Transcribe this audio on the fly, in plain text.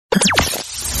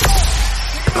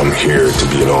I'm here to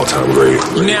be an all-time great.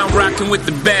 You're now rocking with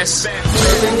the best.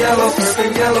 Purple yellow,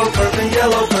 purple yellow, purple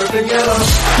yellow, purple yellow.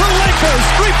 The Lakers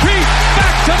repeat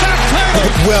back-to-back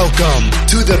titles. Welcome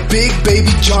to the Big Baby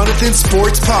Jonathan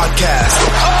Sports Podcast.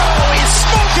 Oh, he's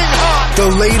smoking hot. The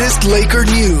latest Laker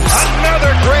news. Another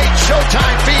great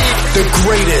Showtime feed. The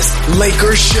greatest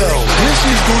Lakers show. This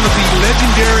is going to be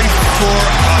legendary for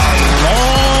a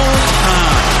long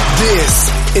time.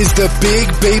 This is the Big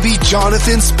Baby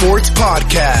Jonathan Sports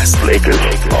Podcast. Lakers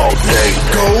all day.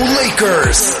 Go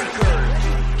Lakers!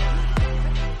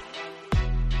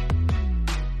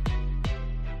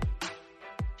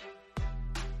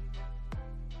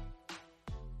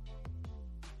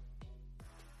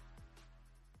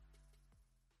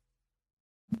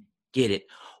 Get it.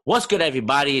 What's good,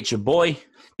 everybody? It's your boy,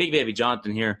 Big Baby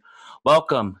Jonathan here.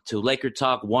 Welcome to Laker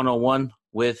Talk 101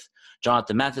 with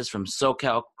Jonathan Mathis from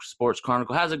SoCal Sports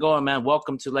Chronicle. How's it going, man?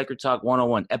 Welcome to Laker Talk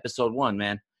 101, episode 1,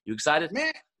 man. You excited?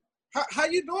 Man, how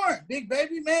you doing, Big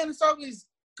Baby? Man, it's always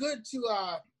good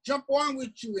to jump on with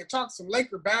you and talk some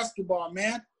Laker basketball,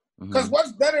 man. Because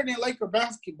what's better than Laker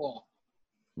basketball?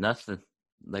 Nothing.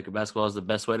 Laker basketball is the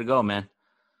best way to go, man.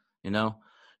 You know?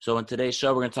 So in today's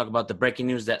show, we're going to talk about the breaking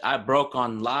news that I broke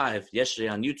on live yesterday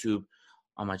on YouTube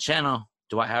on my channel.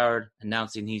 Dwight Howard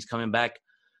announcing he's coming back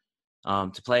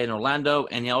to play in Orlando,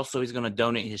 and he's going to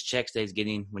donate his checks that he's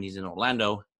getting when he's in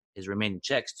Orlando, his remaining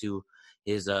checks, to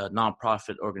his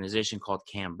nonprofit organization called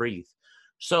Can Breathe.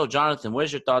 So, Jonathan, what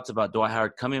is your thoughts about Dwight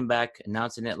Howard coming back,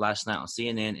 announcing it last night on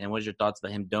CNN, and what is your thoughts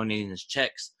about him donating his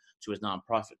checks to his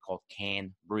nonprofit called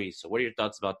Can Breathe? So, what are your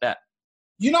thoughts about that?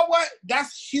 You know what?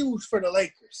 That's huge for the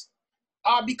Lakers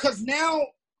because now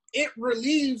it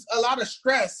relieves a lot of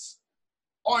stress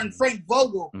on Frank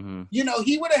Vogel. Mm-hmm. You know,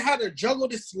 he would have had to juggle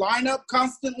this lineup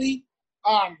constantly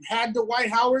had Dwight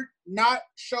Howard not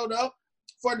showed up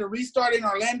for the restart in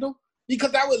Orlando,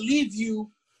 because that would leave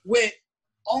you with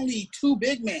only two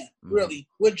big men, really,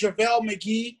 with JaVale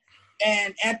McGee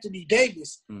and Anthony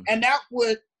Davis. And that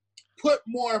would put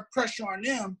more pressure on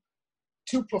them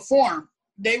to perform.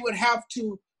 They would have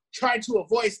to try to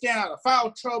avoid staying out of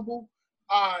foul trouble,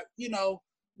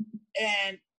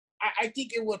 and I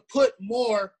think it would put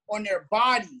more on their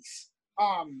bodies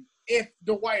if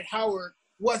Dwight Howard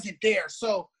wasn't there.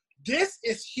 So this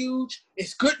is huge.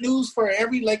 It's good news for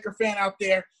every Laker fan out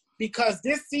there, because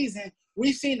this season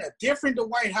we've seen a different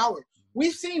Dwight Howard.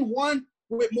 We've seen one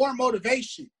with more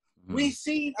motivation. We've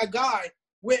seen a guy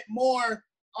with more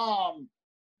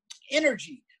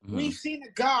energy. We've seen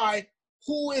a guy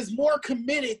who is more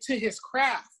committed to his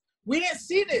craft. We didn't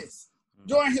see this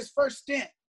during his first stint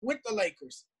with the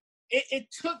Lakers. It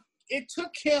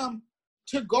took him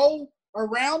to go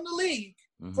around the league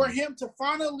for him to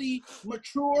finally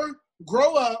mature,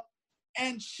 grow up,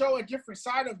 and show a different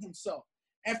side of himself.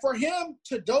 And for him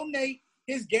to donate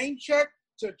his game check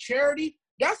to charity,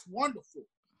 that's wonderful.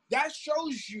 That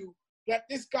shows you that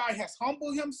this guy has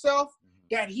humbled himself,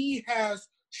 that he has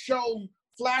shown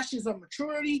flashes of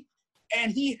maturity,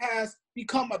 and he has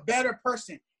become a better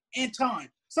person in time.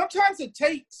 Sometimes it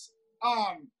takes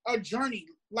a journey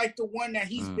like the one that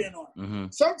he's been on.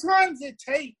 Sometimes it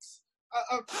takes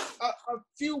a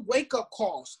few wake-up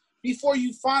calls before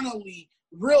you finally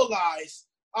realize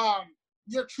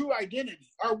your true identity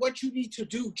or what you need to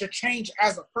do to change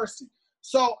as a person.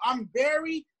 So I'm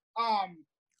very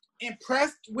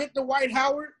impressed with Dwight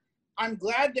Howard. I'm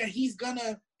glad that he's going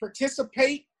to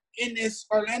participate in this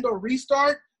Orlando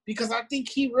restart, because I think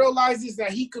he realizes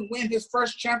that he can win his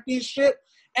first championship.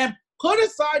 And put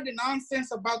aside the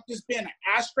nonsense about this being an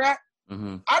asterisk,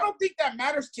 I don't think that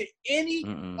matters to any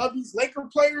of these Laker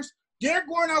players. They're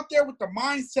going out there with the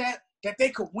mindset that they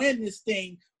could win this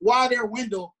thing while their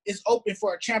window is open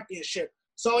for a championship.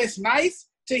 So it's nice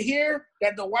to hear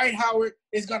that Dwight Howard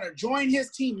is going to join his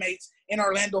teammates in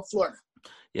Orlando, Florida.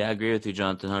 Yeah, I agree with you,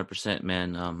 Jonathan, 100%,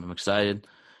 man. I'm excited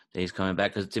that he's coming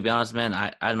back, because to be honest, man,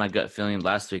 I had my gut feeling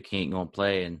last week he ain't going to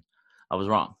play, and I was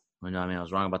wrong. You know what I mean? I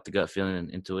was wrong about the gut feeling and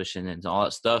intuition and all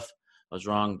that stuff. I was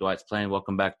wrong. Dwight's playing.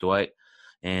 Welcome back, Dwight.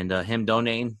 And him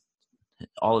donating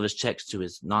all of his checks to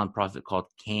his nonprofit called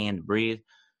Can Breathe.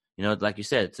 You know, like you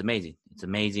said, it's amazing. It's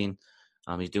amazing.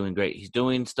 He's doing great. He's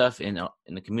doing stuff in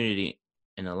the community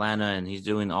in Atlanta, and he's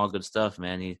doing all good stuff,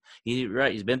 man. He's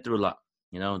right. He's been through a lot.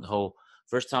 You know, the whole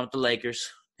first time with the Lakers,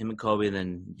 him and Kobe,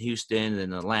 then Houston,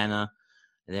 then Atlanta,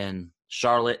 and then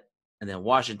Charlotte, and then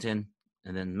Washington,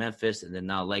 and then Memphis, and then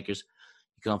now Lakers.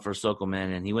 He come for SoCal,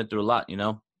 man, and he went through a lot, you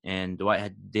know. And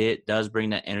Dwight does bring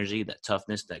that energy, that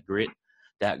toughness, that grit,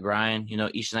 that grind. You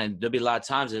know, each night there'll be a lot of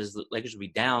times as the Lakers will be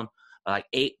down by like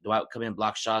 8. Dwight would come in,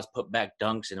 block shots, put back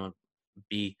dunks, and it would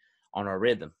be on our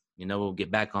rhythm. we'll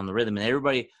get back on the rhythm. And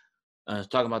everybody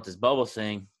talking about this bubble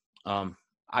thing.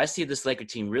 I see this Laker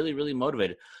team really, really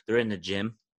motivated. They're in the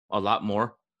gym a lot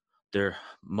more. They're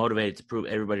motivated to prove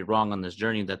everybody wrong on this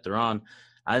journey that they're on.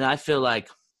 And I feel like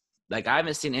I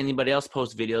haven't seen anybody else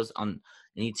post videos on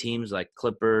any teams like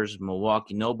Clippers,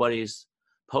 Milwaukee. Nobody's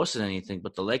posted anything,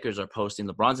 but the Lakers are posting.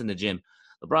 LeBron's in the gym.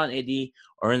 LeBron, AD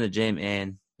are in the gym,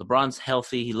 and LeBron's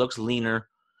healthy. He looks leaner.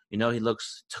 He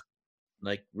looks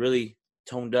really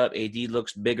toned up. AD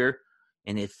looks bigger.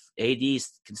 And if AD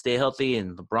can stay healthy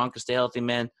and LeBron can stay healthy,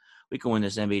 man, we can win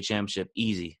this NBA championship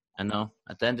easy. I know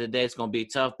at the end of the day, it's going to be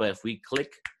tough, but if we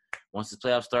click, once the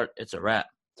playoffs start, it's a wrap.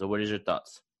 So what is your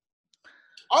thoughts?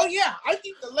 Oh, yeah. I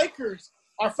think the Lakers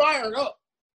are fired up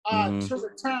to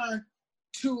return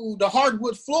to the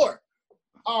hardwood floor.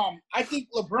 I think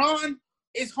LeBron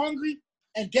is hungry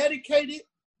and dedicated.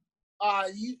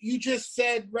 You just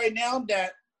said right now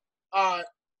that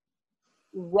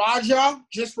Raja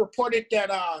just reported that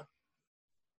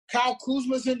Kyle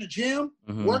Kuzma's in the gym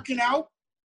working out.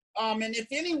 And if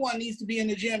anyone needs to be in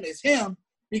the gym, it's him,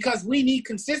 because we need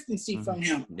consistency from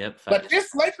him. Yep. But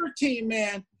this Laker team,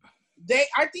 man,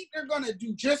 I think they're going to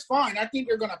do just fine. I think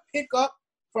they're going to pick up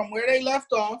from where they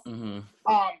left off.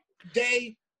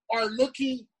 They are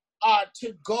looking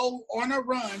to go on a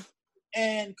run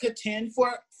and contend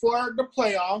for the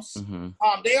playoffs.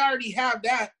 They already have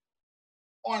that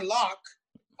on lock.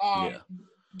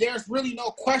 There's really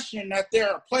no question that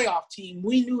they're a playoff team.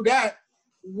 We knew that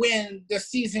when the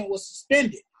season was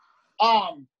suspended.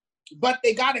 But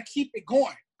they got to keep it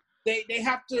going. They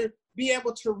have to be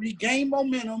able to regain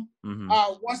momentum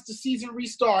once the season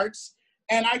restarts.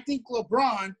 And I think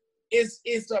LeBron is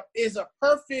a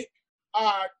perfect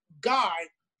guy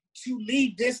to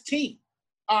lead this team.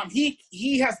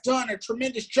 He has done a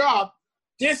tremendous job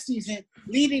this season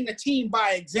leading the team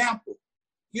by example,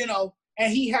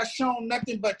 and he has shown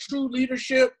nothing but true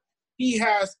leadership. He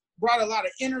has brought a lot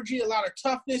of energy, a lot of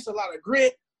toughness, a lot of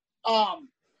grit.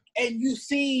 And you've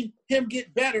seen him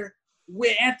get better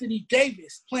with Anthony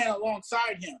Davis playing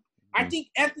alongside him. I think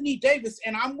Anthony Davis,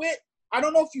 and I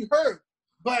don't know if you heard,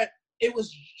 but it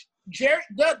was Jared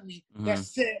Dudley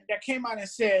that came out and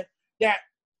said that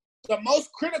the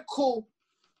most critical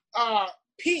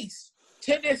piece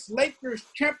to this Lakers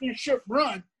championship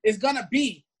run is going to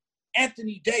be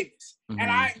Anthony Davis. And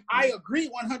I agree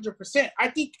 100%. I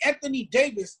think Anthony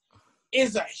Davis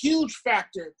is a huge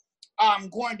factor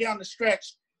going down the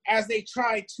stretch as they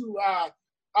try to,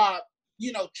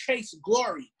 chase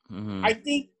glory. I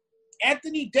think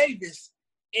Anthony Davis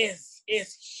is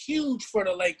huge for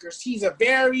the Lakers. He's a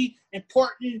very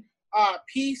important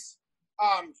piece.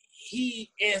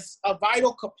 He is a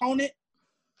vital component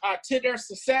to their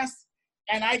success.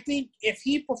 And I think if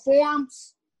he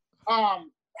performs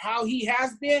how he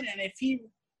has been, and if he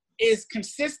is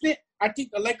consistent, I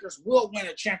think the Lakers will win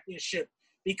a championship.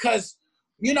 Because,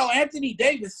 Anthony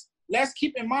Davis, let's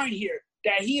keep in mind here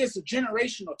that he is a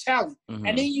generational talent.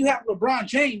 And then you have LeBron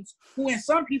James, who in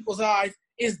some people's eyes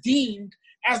is deemed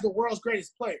as the world's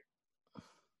greatest player.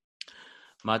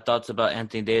 My thoughts about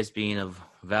Anthony Davis being a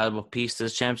valuable piece to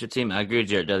this championship team, I agree with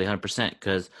Jared Dudley 100%,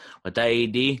 because with that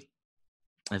AD,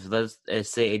 if let's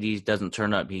say AD doesn't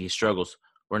turn up, he struggles,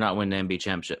 we're not winning the NBA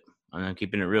championship. I'm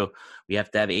keeping it real. We have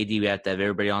to have AD. We have to have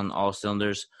everybody on all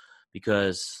cylinders,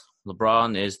 because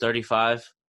LeBron is 35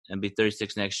 and be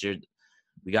 36 next year.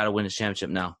 We got to win the championship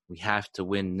now. We have to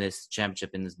win this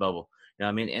championship in this bubble. You know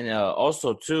what I mean? And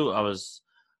also, too, I was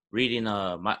reading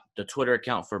the Twitter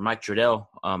account for Mike Trudell,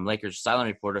 Lakers silent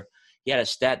reporter. He had a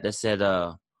stat that said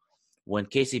when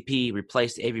KCP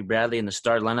replaced Avery Bradley in the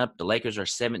start lineup, the Lakers are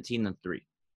 17-3.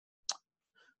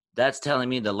 That's telling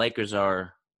me the Lakers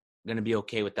are going to be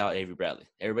okay without Avery Bradley.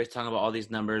 Everybody's talking about all these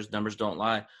numbers. Numbers don't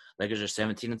lie. Lakers are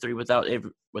 17-3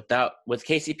 with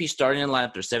KCP starting in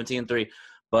lineup. They're 17-3,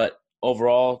 but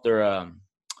overall they're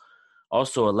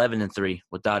also 11-3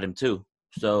 without him too.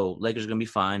 So Lakers are going to be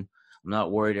fine. I'm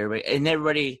not worried.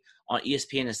 Everybody on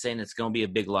ESPN is saying it's going to be a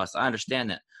big loss. I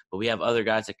understand that, but we have other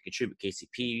guys that can contribute.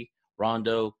 KCP,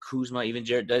 Rondo, Kuzma, even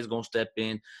Jared Dudley's going to step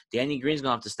in. Danny Green's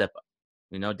going to have to step up.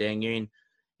 Danny Green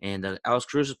and Alex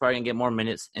Cruz is probably going to get more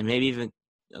minutes, and maybe even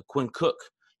Quinn Cook.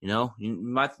 You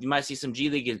might see some G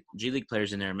League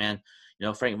players in there, man.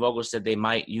 Frank Vogel said they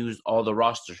might use all the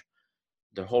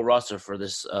whole roster for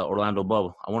this Orlando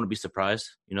bubble. I wouldn't be surprised.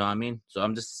 You know what I mean? So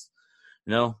I'm just.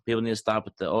 People need to stop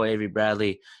with Avery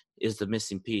Bradley is the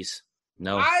missing piece.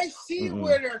 No, I see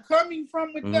where they're coming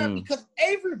from with that, because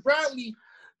Avery Bradley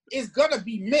is going to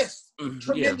be missed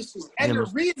tremendously. Yeah. And the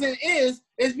reason is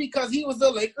because he was the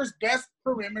Lakers' best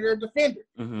perimeter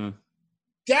defender.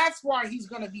 That's why he's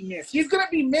going to be missed. He's going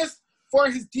to be missed for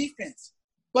his defense.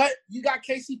 But you got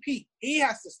KCP. He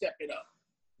has to step it up.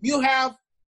 You have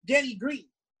Danny Green,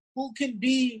 who can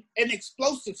be an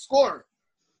explosive scorer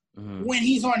when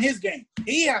he's on his game.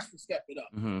 He has to step it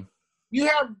up. You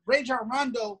have Rajon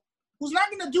Rondo, who's not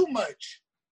going to do much,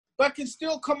 but can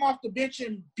still come off the bench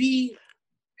and be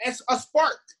as a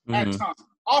spark at times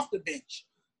off the bench.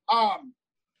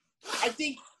 I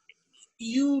think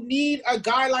you need a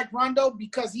guy like Rondo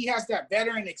because he has that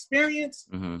veteran experience.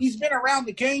 He's been around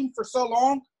the game for so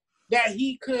long that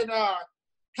he could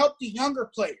help the younger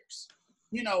players,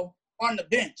 on the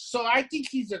bench. So I think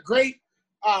he's a great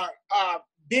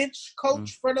bench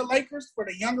coach for the Lakers, for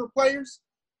the younger players.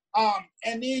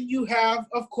 And then you have,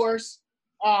 of course,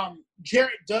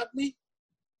 Jared Dudley,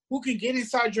 who can get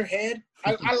inside your head.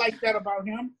 I like that about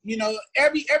him.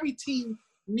 Every team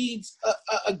needs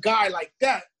a guy like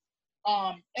that.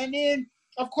 And then,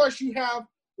 of course, you have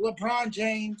LeBron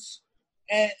James.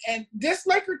 And this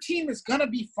Laker team is going to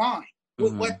be fine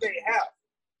with what they have.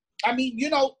 I mean,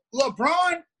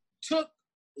 LeBron took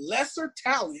lesser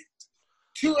talent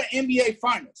to an NBA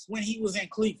Finals when he was in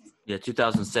Cleveland. Yeah,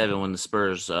 2007 when the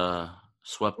Spurs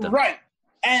swept them. Right.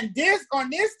 And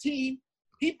on this team,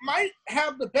 he might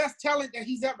have the best talent that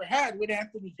he's ever had with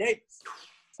Anthony Davis.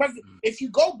 Because if you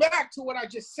go back to what I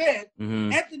just said,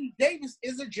 Anthony Davis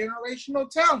is a generational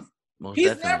talent.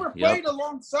 He's never played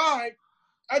alongside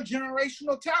a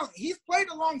generational talent. He's played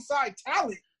alongside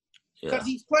talent because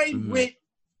he's played with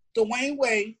Dwayne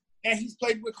Wade and he's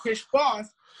played with Chris Bosh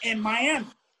in Miami.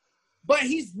 But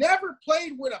he's never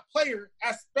played with a player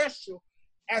as special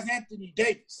as Anthony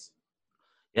Davis.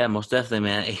 Yeah, most definitely,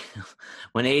 man.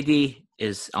 When AD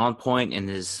is on point and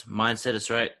his mindset is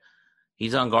right,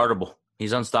 he's unguardable.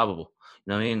 He's unstoppable.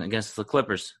 You know what I mean? Against the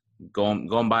Clippers,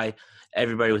 going by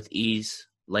everybody with ease,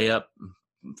 layup,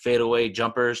 fadeaway,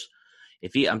 jumpers.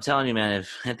 I'm telling you, man,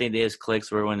 if Anthony Davis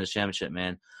clicks, we're winning the championship,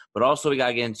 man. But also, we got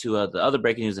to get into the other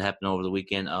breaking news that happened over the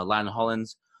weekend. Lionel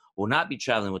Hollins will not be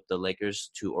traveling with the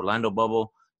Lakers to Orlando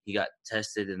Bubble. He got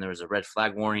tested, and there was a red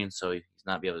flag warning, so he's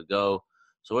not be able to go.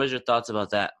 So what is your thoughts about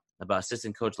that, about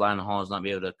assistant coach Lionel Hollins not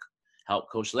be able to help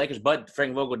coach the Lakers? But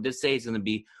Frank Vogel did say he's going to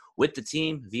be with the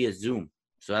team via Zoom.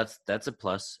 So that's a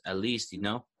plus, at least,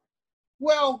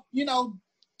 Well,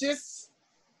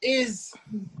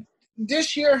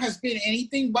 this year has been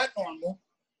anything but normal.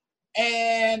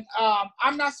 And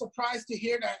I'm not surprised to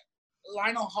hear that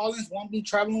Lionel Hollins won't be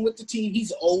traveling with the team.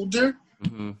 He's older.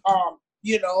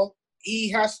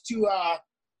 He has to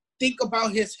think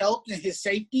about his health and his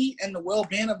safety and the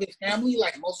well-being of his family,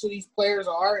 like most of these players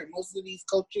are and most of these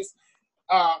coaches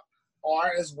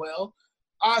are as well.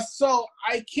 So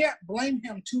I can't blame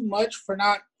him too much for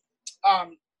not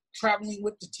traveling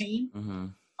with the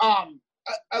team.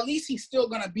 At least he's still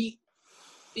going to be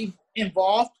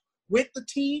involved with the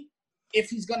team if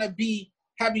he's going to be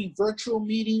having virtual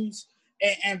meetings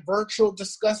and virtual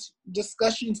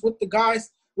discussions with the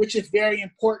guys, which is very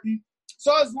important.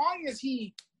 So as long as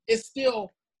he is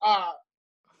still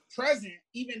present,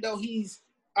 even though he's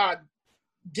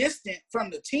distant from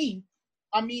the team,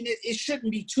 I mean, it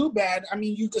shouldn't be too bad. I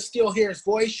mean, you could still hear his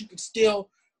voice. You could still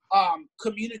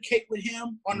communicate with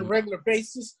him on a regular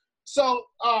basis. So,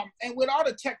 and with all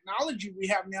the technology we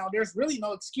have now, there's really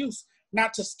no excuse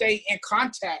not to stay in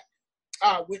contact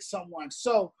with someone.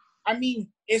 So, I mean,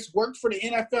 it's worked for the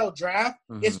NFL draft.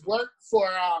 It's worked for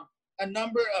a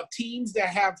number of teams that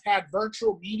have had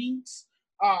virtual meetings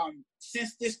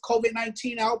since this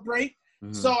COVID-19 outbreak.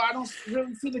 So I don't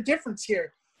really see the difference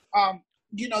here.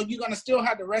 You're going to still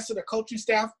have the rest of the coaching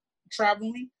staff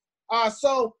traveling.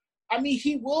 So, I mean,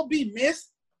 he will be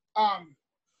missed on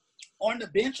the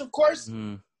bench, of course,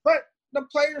 but the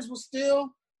players will still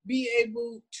be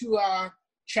able to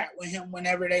chat with him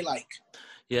whenever they like.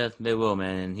 Yeah, they will,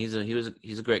 man. And he's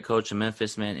a great coach in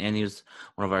Memphis, man, and he was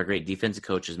one of our great defensive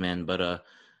coaches, man. But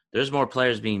there's more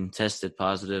players being tested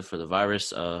positive for the virus.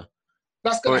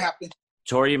 That's going to happen.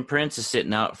 Taurean Prince is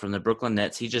sitting out from the Brooklyn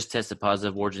Nets. He just tested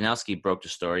positive. Wojnarowski broke the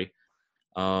story.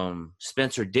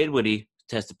 Spencer Dinwiddie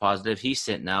tested positive. He's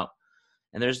sitting out.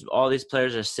 And there's all these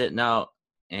players are sitting out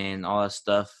and all that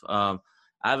stuff. I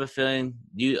have a feeling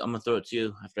I'm going to throw it to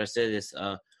you after I say this.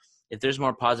 If there's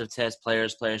more positive tests,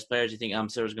 players, you think Adam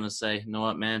Silver's going to say, you know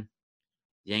what, man,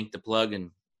 yank the plug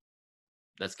and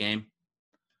that's game?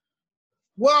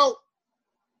 Well,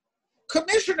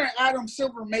 Commissioner Adam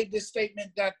Silver made this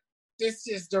statement that this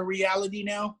is the reality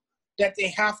now, that they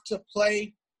have to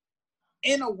play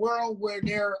in a world where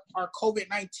there are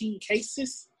COVID-19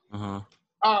 cases.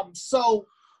 So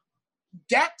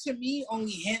that to me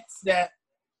only hints that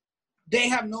they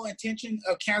have no intention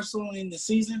of canceling the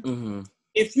season.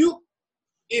 If you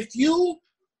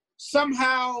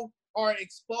somehow are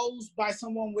exposed by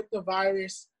someone with the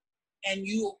virus and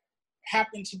you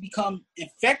happen to become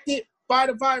infected by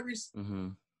the virus,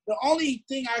 the only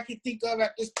thing I can think of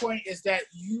at this point is that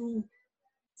you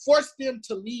force them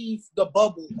to leave the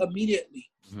bubble immediately.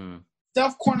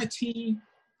 Self-quarantine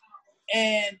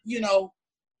and,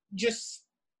 just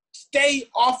stay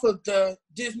off of the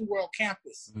Disney World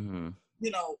campus.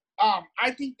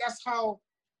 I think that's how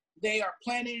they are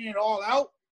planning it all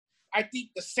out. I think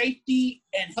the safety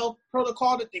and health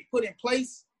protocol that they put in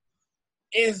place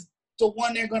is the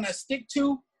one they're going to stick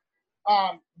to.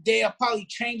 They'll probably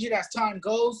change it as time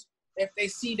goes if they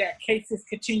see that cases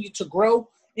continue to grow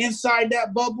inside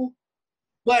that bubble.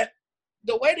 But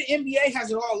the way the NBA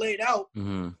has it all laid out,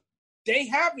 they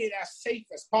have it as safe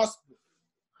as possible,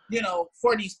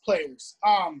 for these players.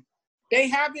 They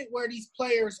have it where these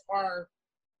players are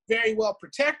very well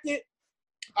protected.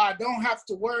 Don't have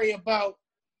to worry about,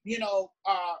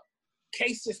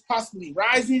 cases possibly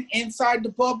rising inside the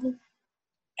bubble.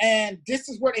 And this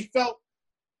is where they felt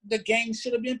the game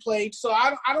should have been played. So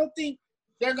I don't think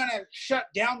they're going to shut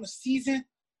down the season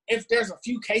if there's a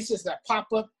few cases that pop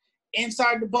up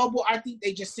inside the bubble. I think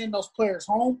they just send those players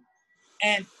home.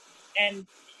 And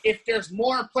if there's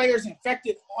more players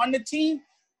infected on the team,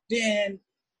 then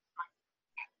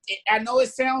I know it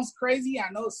sounds crazy.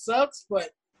 I know it sucks,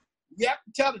 but you have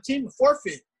to tell the team to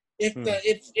forfeit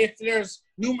if there's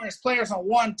numerous players on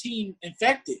one team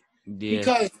infected. Yeah.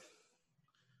 Because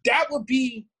that would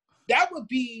be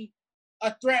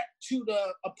a threat to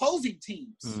the opposing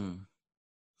teams.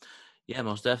 Yeah,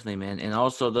 most definitely, man. And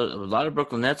also, a lot of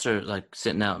Brooklyn Nets are like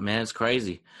sitting out, man. It's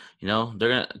crazy. They're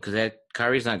gonna because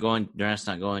Kyrie's not going, Durant's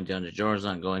not going, DeAndre Jordan's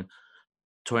not going,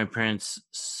 Taurean Prince,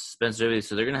 Spencer Dinwiddie.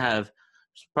 So they're gonna have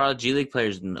probably G League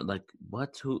players like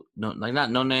what? Who? No, like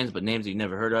not no names, but names you've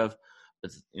never heard of.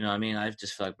 But I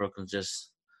just feel like Brooklyn's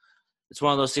just. It's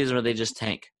one of those seasons where they just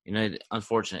tank.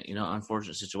 Unfortunate.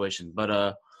 Unfortunate situation.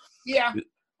 But yeah.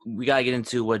 We got to get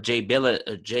into what Jay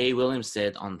Williams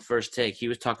said on First Take. He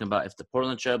was talking about if the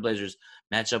Portland Trail Blazers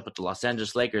match up with the Los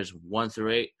Angeles Lakers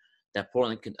 1-8, that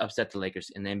Portland can upset the Lakers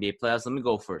in the NBA playoffs. Let me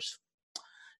go first.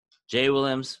 Jay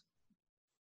Williams,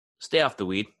 stay off the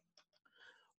weed.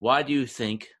 Why do you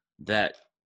think that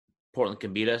Portland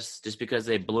can beat us? Just because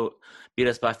they beat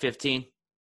us by 15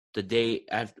 the day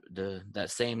after that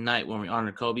same night when we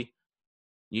honored Kobe?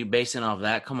 You basing off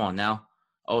that? Come on now.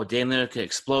 Oh, Dame Lillard could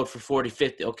explode for 40,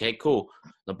 50. Okay, cool.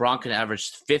 LeBron can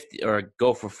average 50 or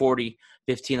go for 40,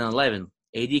 15, and 11.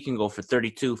 AD can go for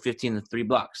 32, 15, and 3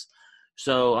 blocks.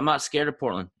 So I'm not scared of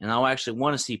Portland, and I actually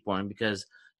want to see Portland because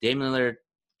Dame Lillard,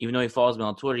 even though he follows me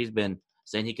on Twitter, he's been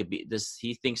saying he could beat this.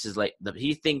 He thinks his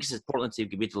Portland team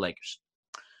could beat the Lakers.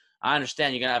 I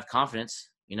understand you're gonna have confidence.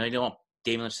 You don't want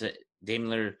Dame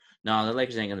Lillard. No, the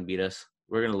Lakers ain't gonna beat us.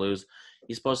 We're gonna lose.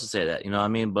 He's supposed to say that,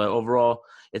 But overall,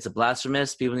 it's a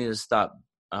blasphemous. People need to stop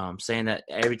saying that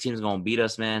every team's going to beat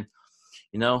us, man.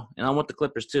 And I want the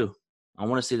Clippers too. I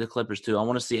want to see the Clippers too. I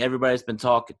want to see everybody's been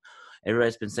talking.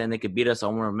 Everybody's been saying they could beat us. I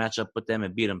want to match up with them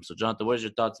and beat them. So, Jonathan, what are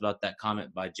your thoughts about that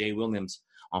comment by Jay Williams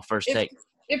on First Take?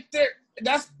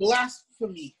 That's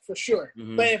blasphemy for sure.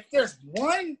 But if there's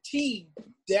one team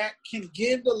that can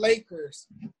give the Lakers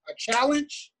a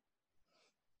challenge,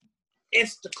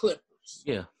 it's the Clippers.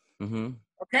 Yeah.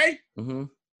 Okay?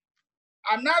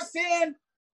 I'm not saying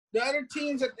the other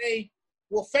teams that they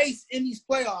will face in these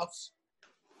playoffs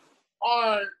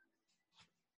are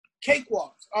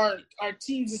cakewalks, are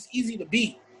teams that's easy to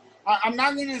beat. I'm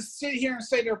not going to sit here and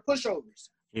say they're pushovers.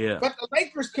 Yeah. But the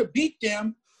Lakers could beat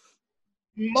them,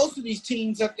 most of these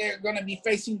teams that they're going to be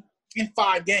facing in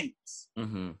 5 games.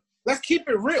 Let's keep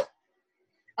it real.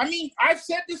 I mean, I've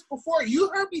said this before. You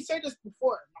heard me say this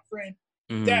before, my friend,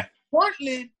 that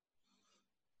Portland,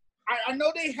 I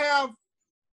know they have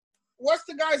 – what's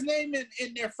the guy's name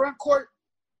in their front court?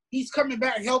 He's coming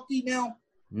back healthy now.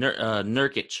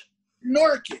 Nurkic.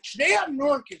 They have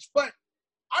Nurkic, but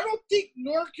I don't think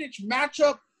Nurkic match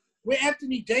up with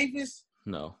Anthony Davis.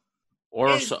 No.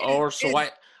 Or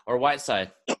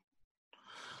Whiteside.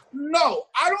 No,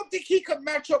 I don't think he could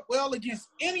match up well against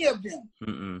any of them.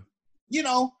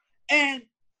 And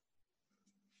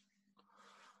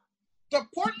the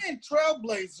Portland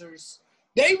Trailblazers,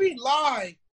 they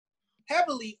rely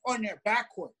heavily on their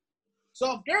backcourt.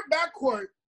 So if their backcourt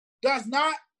does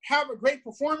not have a great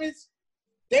performance,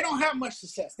 they don't have much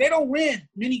success. They don't win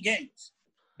many games.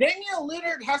 Damian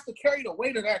Lillard has to carry the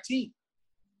weight of that team.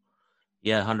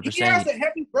 Yeah, 100%. He has a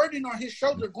heavy burden on his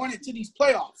shoulder going into these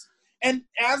playoffs. And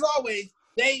as always,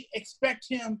 they expect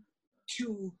him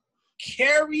to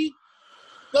carry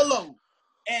the load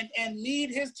and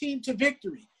lead his team to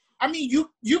victory. I mean,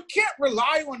 you can't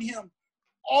rely on him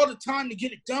all the time to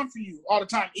get it done for you all the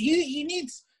time. He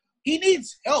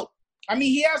needs help. I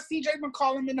mean, he has C.J.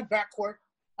 McCollum in the backcourt.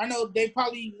 I know they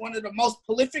probably one of the most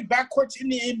prolific backcourts in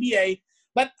the NBA,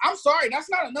 but I'm sorry, that's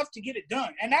not enough to get it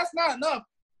done, and that's not enough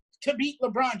to beat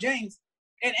LeBron James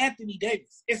and Anthony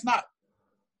Davis. It's not.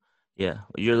 Yeah,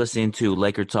 you're listening to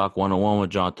Laker Talk 101 with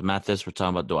Jonathan Mathis. We're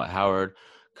talking about Dwight Howard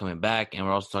coming back, and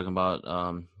we're also talking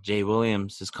about Jay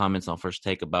Williams' comments on First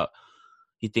Take about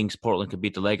he thinks Portland could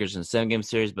beat the Lakers in a 7-game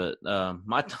series. But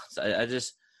my thoughts, I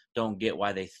just don't get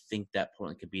why they think that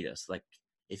Portland could beat us. Like,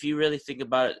 if you really think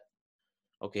about it,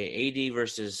 okay, AD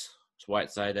versus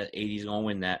Whiteside, that AD's going to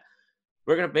win that.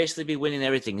 We're going to basically be winning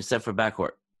everything except for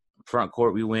backcourt. Front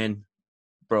court, we win.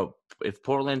 Bro, if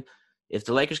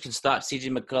the Lakers can stop C.J.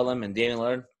 McCollum and Damian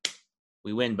Lillard,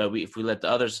 we win. But if we let the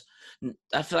others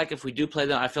 – I feel like if we do play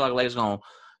them, I feel like Lakers going to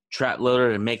trap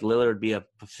Lillard and make Lillard be a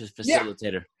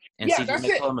facilitator. Yeah. And C.J.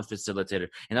 McCollum a facilitator.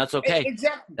 And that's okay.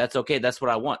 Exactly. That's okay. That's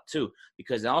what I want too.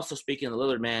 Because also speaking of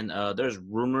Lillard, man, there's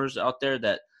rumors out there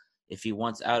that if he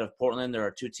wants out of Portland, there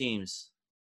are 2 teams,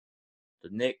 the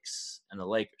Knicks and the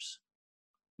Lakers,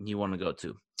 and he want to go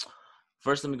to.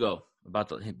 First, let me go about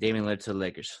the Damian Lillard to the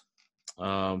Lakers.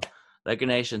 Laker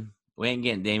Nation, we ain't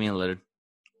getting Damian Lillard.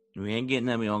 We ain't getting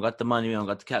them. We don't got the money. We don't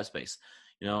got the cap space.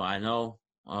 You know, I know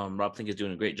Rob Pelinka is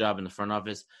doing a great job in the front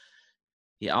office.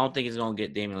 Yeah, I don't think he's going to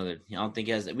get Damian Lillard. I don't think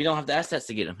he has – we don't have the assets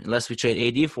to get him unless we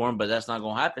trade AD for him, but that's not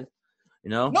going to happen.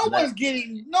 You know? No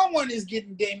one is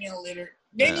getting Damian Lillard.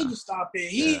 They need to stop it.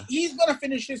 He's going to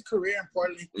finish his career in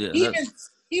Portland. Yeah,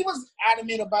 he was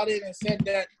adamant about it and said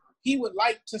that he would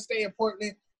like to stay in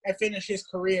Portland and finish his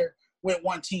career with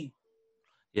one team.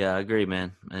 Yeah, I agree,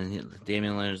 man. And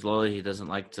Damian Lillard's loyal. He doesn't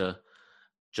like to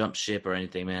jump ship or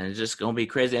anything, man. It's just going to be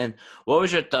crazy. And what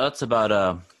was your thoughts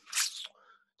about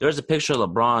there was a picture of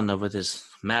LeBron with his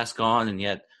mask on and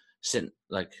yet sitting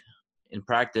like in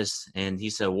practice, and he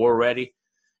said, "War ready."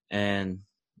 And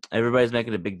everybody's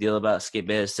making a big deal about Skip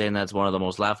Bayless, saying that's one of the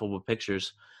most laughable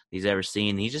pictures he's ever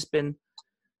seen. He's just been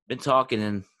talking,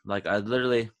 and like I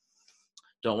literally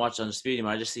don't watch Undisputed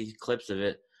anymore. I just see clips of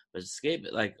it. But Skip,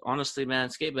 like honestly,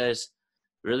 man, Skip Bayless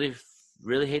really,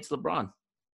 really hates LeBron.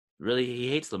 Really, he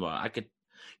hates LeBron.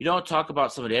 You don't talk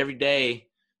about somebody every day,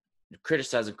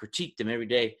 criticize and critique them every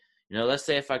day. You know, let's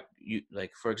say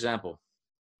for example,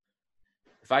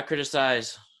 if I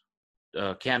criticize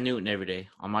Cam Newton every day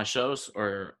on my shows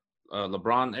or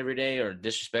LeBron every day or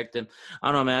disrespect him, I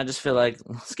don't know, man. I just feel like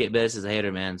Skip Bayless is a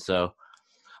hater, man. So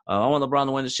I want LeBron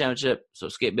to win this championship so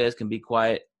Skip Bayless can be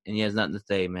quiet and he has nothing to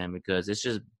say, man, because it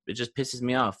just pisses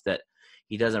me off that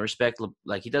he doesn't respect,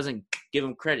 like he doesn't give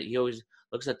him credit. He always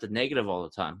looks at the negative all the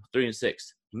time. 3-6.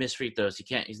 He missed free throws.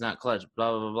 He's not clutch.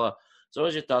 Blah blah blah. So,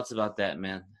 what's your thoughts about that,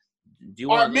 man? Do you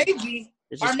want? Maybe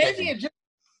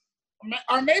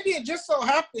it just so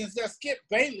happens that Skip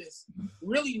Bayless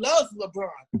really loves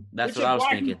LeBron. That's what I was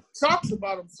thinking. He talks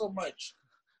about him so much.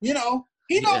 You know,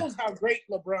 he knows how great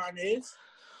LeBron is.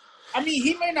 I mean,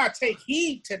 he may not take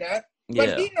heed to that,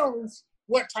 but he knows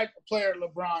what type of player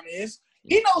LeBron is.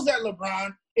 He knows that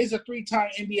LeBron is a 3-time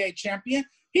NBA champion.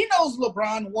 He knows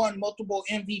LeBron won multiple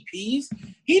MVPs.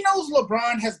 He knows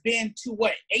LeBron has been to,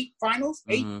 8 finals?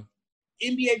 8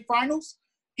 NBA finals?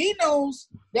 He knows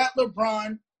that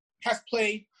LeBron has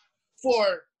played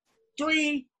for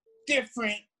 3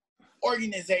 different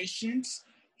organizations.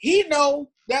 He knows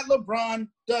that LeBron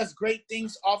does great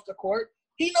things off the court.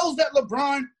 He knows that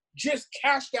LeBron just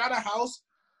cashed out a house,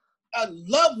 a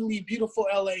lovely, beautiful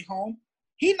LA home.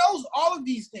 He knows all of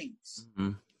these things.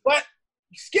 Mm-hmm. But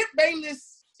Skip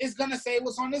Bayless is going to say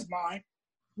what's on his mind.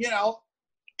 You know,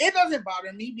 it doesn't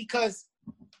bother me because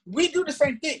we do the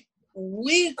same thing.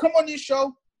 We come on this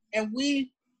show and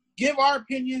we give our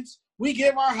opinions. We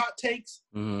give our hot takes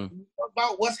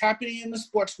about what's happening in the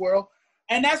sports world.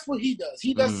 And that's what he does.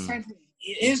 He does the same thing.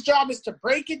 His job is to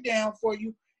break it down for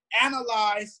you,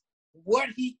 analyze what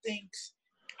he thinks.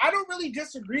 I don't really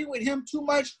disagree with him too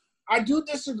much. I do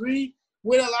disagree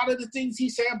with a lot of the things he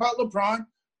said about LeBron.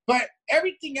 But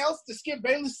everything else that Skip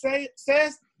Bayless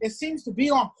says, it seems to be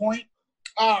on point.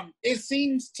 It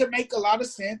seems to make a lot of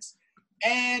sense.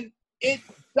 And it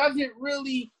doesn't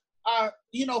really,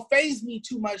 faze me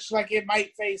too much like it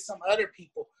might faze some other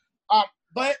people.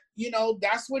 But,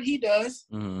 that's what he does.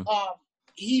 Mm-hmm.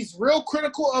 He's real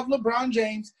critical of LeBron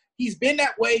James. He's been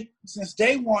that way since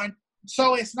day one.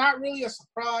 So it's not really a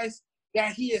surprise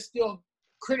that he is still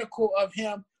critical of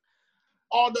him,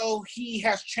 although he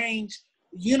has changed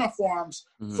uniforms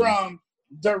from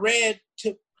the red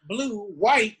to blue,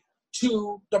 white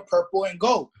to the purple and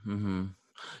gold. Mm-hmm.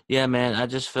 Yeah, man, I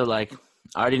just feel like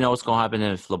I already know what's going to happen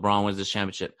if LeBron wins this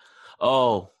championship.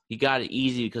 oh, he got it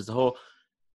easy because the whole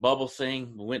bubble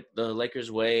thing went the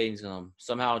Lakers' way. He's going to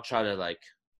somehow try to, like,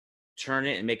 turn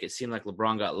it and make it seem like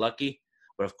LeBron got lucky.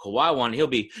 But if Kawhi won, he'll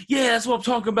be, yeah, that's what I'm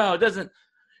talking about.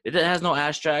 It has no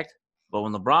asterisk. But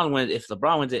when LeBron wins, if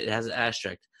LeBron wins it, it has an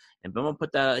asterisk. And I'm going to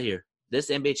put that out here. This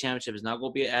NBA championship is not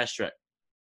going to be an asterisk.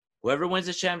 Whoever wins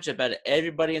this championship out of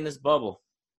everybody in this bubble,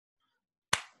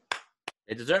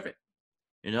 they deserve it.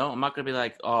 You know, I'm not going to be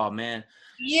like, oh, man.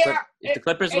 Yeah. If the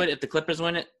Clippers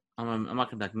win it, I'm not going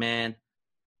to be like, man,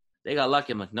 they got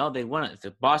lucky. I'm like, no, they won it.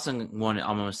 If Boston won it,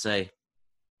 I'm going to say,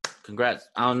 congrats.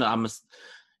 I don't know.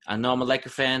 I know I'm a Laker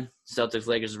fan. Celtics,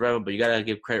 Lakers, whatever, but you got to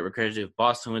give credit where credit's due. If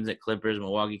Boston wins it, Clippers,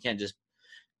 Milwaukee, you can't just,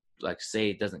 like, say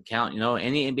it doesn't count. You know,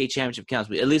 any NBA championship counts.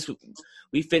 But at least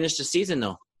we finished the season,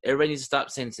 though. Everybody needs to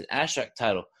stop saying it's an asterisk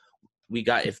title.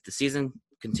 If the season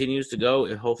continues to go,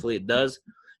 and hopefully it does,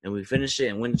 and we finish it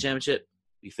and win the championship,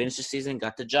 we finish the season,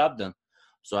 got the job done.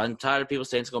 So I'm tired of people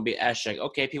saying it's going to be an asterisk.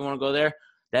 Okay, people want to go there.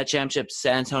 That championship,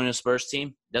 San Antonio Spurs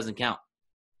team, doesn't count.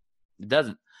 It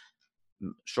doesn't.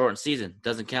 Shortened season,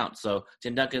 doesn't count. So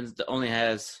Tim Duncan only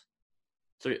has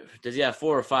 3. Does he have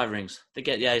 4 or 5 rings? I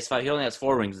think, yeah, he's 5. He only has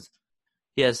 4 rings.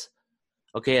 He has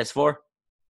 4?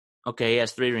 Okay, he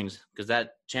has 3 rings because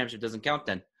that championship doesn't count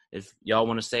then. If y'all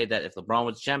want to say that if LeBron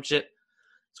wins the championship,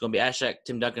 it's going to be asterisk.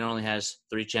 Tim Duncan only has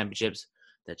 3 championships.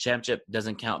 That championship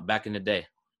doesn't count back in the day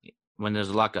when there's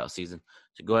a lockout season.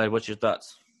 So go ahead. What's your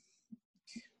thoughts?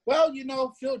 Well, you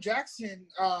know, Phil Jackson,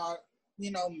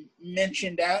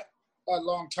 mentioned that a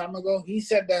long time ago. He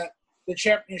said that the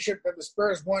championship that the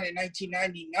Spurs won in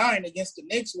 1999 against the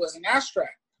Knicks was an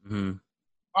asterisk. Mm-hmm.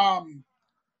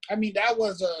 I mean, that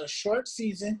was a short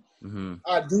season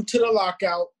due to the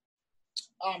lockout.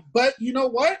 But you know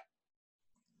what?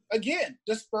 Again,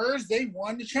 the Spurs, they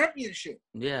won the championship.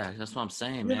 Yeah, that's what I'm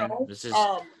saying, You man. know, This is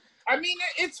I mean,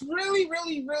 it's really,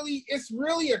 it's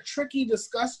really a tricky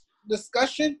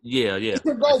discussion. yeah. It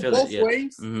could go both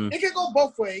ways. Mm-hmm. It could go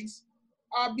both ways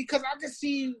because I can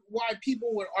see why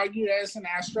people would argue that it's an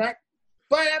asterisk.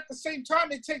 But at the same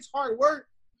time, it takes hard work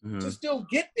to still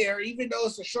get there, even though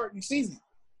it's a shortened season.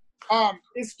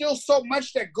 It's still so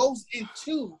much that goes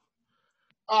into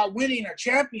winning a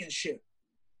championship.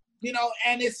 You know,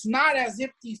 and it's not as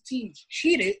if these teams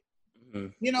cheated. Mm-hmm.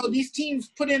 You know, these teams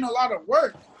put in a lot of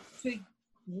work to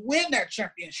win that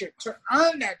championship, to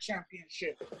earn that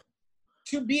championship,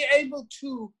 to be able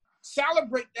to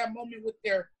celebrate that moment with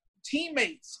their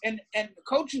teammates and the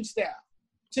coaching staff,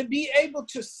 to be able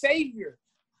to savor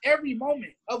every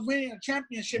moment of winning a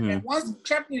championship. And once the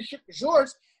championship is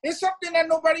yours, it's something that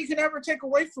nobody can ever take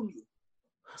away from you.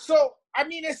 So, I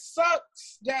mean, it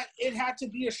sucks that it had to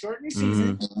be a shortened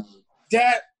season.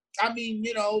 That, I mean,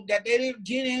 you know, that they didn't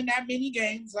get in that many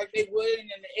games like they would in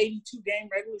an 82-game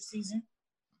regular season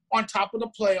on top of the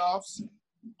playoffs.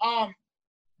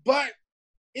 But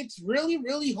it's really,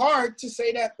 really hard to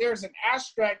say that there's an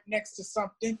asterisk next to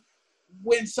something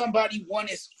when somebody won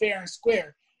it fair and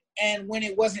square and when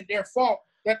it wasn't their fault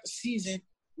that the season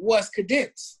was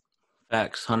condensed.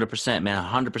 Facts, 100%, man,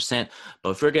 100%.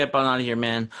 But if we're getting on out of here,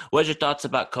 man, what's your thoughts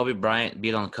about Kobe Bryant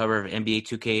being on the cover of NBA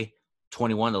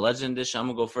 2K21, the Legend Edition? I'm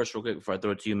going to go first real quick before I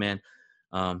throw it to you, man.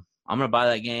 I'm going to buy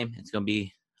that game. It's going to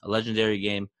be a legendary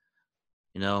game.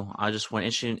 You know, I'm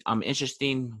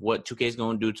interested what 2K is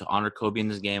going to do to honor Kobe in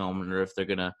this game. I wonder if they're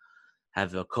going to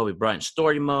have a Kobe Bryant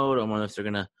story mode. I wonder if they're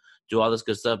going to do all this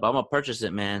good stuff. But I'm going to purchase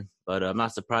it, man. But I'm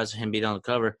not surprised for him being on the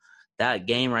cover. That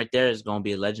game right there is going to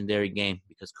be a legendary game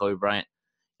because Kobe Bryant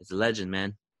is a legend,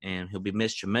 man, and he'll be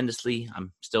missed tremendously.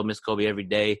 I'm still miss Kobe every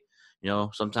day. You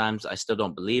know, sometimes I still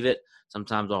don't believe it.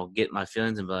 Sometimes I'll get my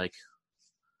feelings and be like,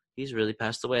 he's really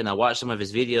passed away. And I watch some of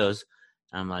his videos,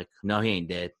 and I'm like, no, he ain't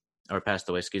dead. Or passed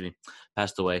away,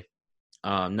 passed away.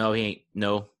 No, he ain't,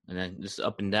 no. And then just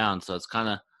up and down. So it's kind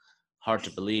of hard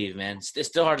to believe, man. It's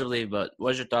still hard to believe, but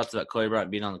what's your thoughts about Kobe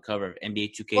Bryant being on the cover of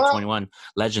NBA 2K21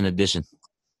 Legend Edition?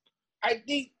 I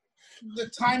think the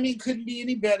timing couldn't be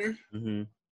any better. Mm-hmm.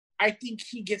 I think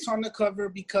he gets on the cover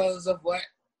because of what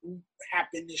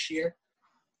happened this year.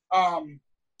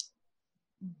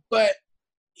 But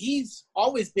he's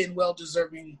always been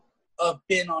well-deserving of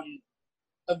being on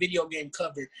a video game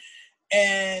cover.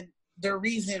 And the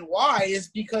reason why is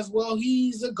because, well,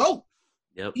 he's a GOAT.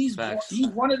 Yep, he's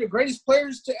one of the greatest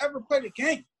players to ever play the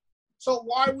game. So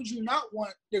why would you not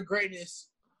want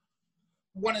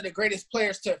one of the greatest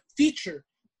players to feature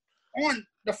on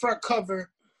the front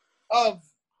cover of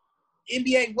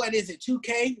NBA, what is it,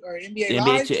 2K or NBA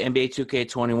Live? NBA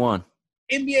 2K21.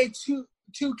 NBA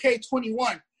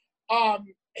 2K21.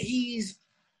 He's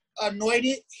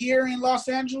anointed here in Los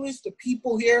Angeles. The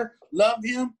people here love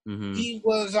him. Mm-hmm. He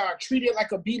was treated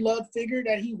like a beloved figure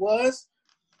that he was.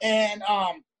 And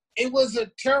it was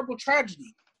a terrible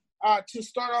tragedy to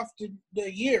start off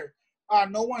the year.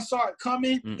 No one saw it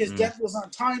coming. Mm-mm. His death was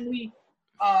untimely.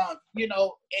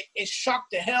 It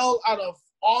shocked the hell out of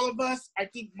all of us. I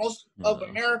think most of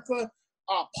America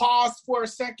paused for a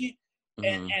second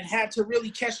and had to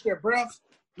really catch their breath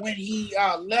when he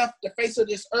left the face of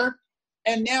this earth.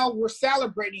 And now we're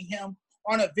celebrating him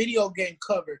on a video game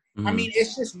cover. Mm-hmm. I mean,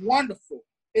 it's just wonderful.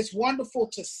 It's wonderful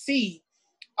to see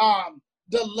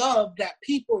the love that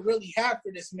people really have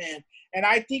for this man. And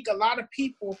I think a lot of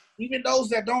people, even those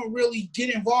that don't really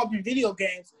get involved in video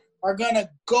games, are going to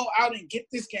go out and get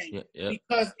this game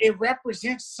because it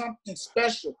represents something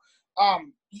special.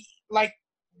 Like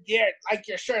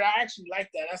your shirt. I actually like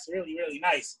that. That's really, really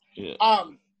nice. Yeah.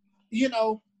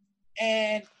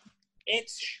 And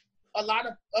it's a lot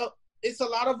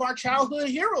of our childhood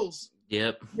heroes.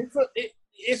 Yep.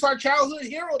 It's our childhood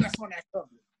hero that's on that cover.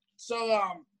 So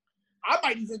I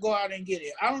might even go out and get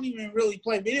it. I don't even really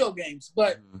play video games,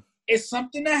 but it's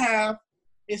something to have.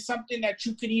 It's something that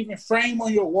you could even frame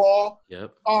on your wall.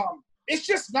 Yep. It's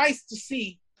just nice to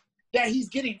see that he's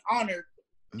getting honored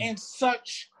in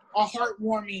such a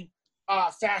heartwarming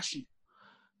fashion.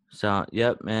 So,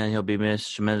 yep, man, he'll be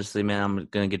missed tremendously, man. I'm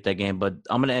going to get that game. But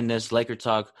I'm going to end this Laker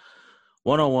Talk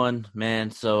 101, man.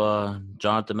 So,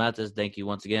 Jonathan Mathis, thank you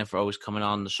once again for always coming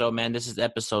on the show, man. This is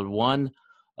episode 1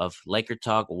 of Laker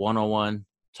Talk 101.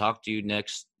 Talk to you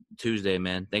next Tuesday,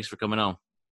 man. Thanks for coming on.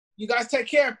 You guys take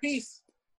care. Peace.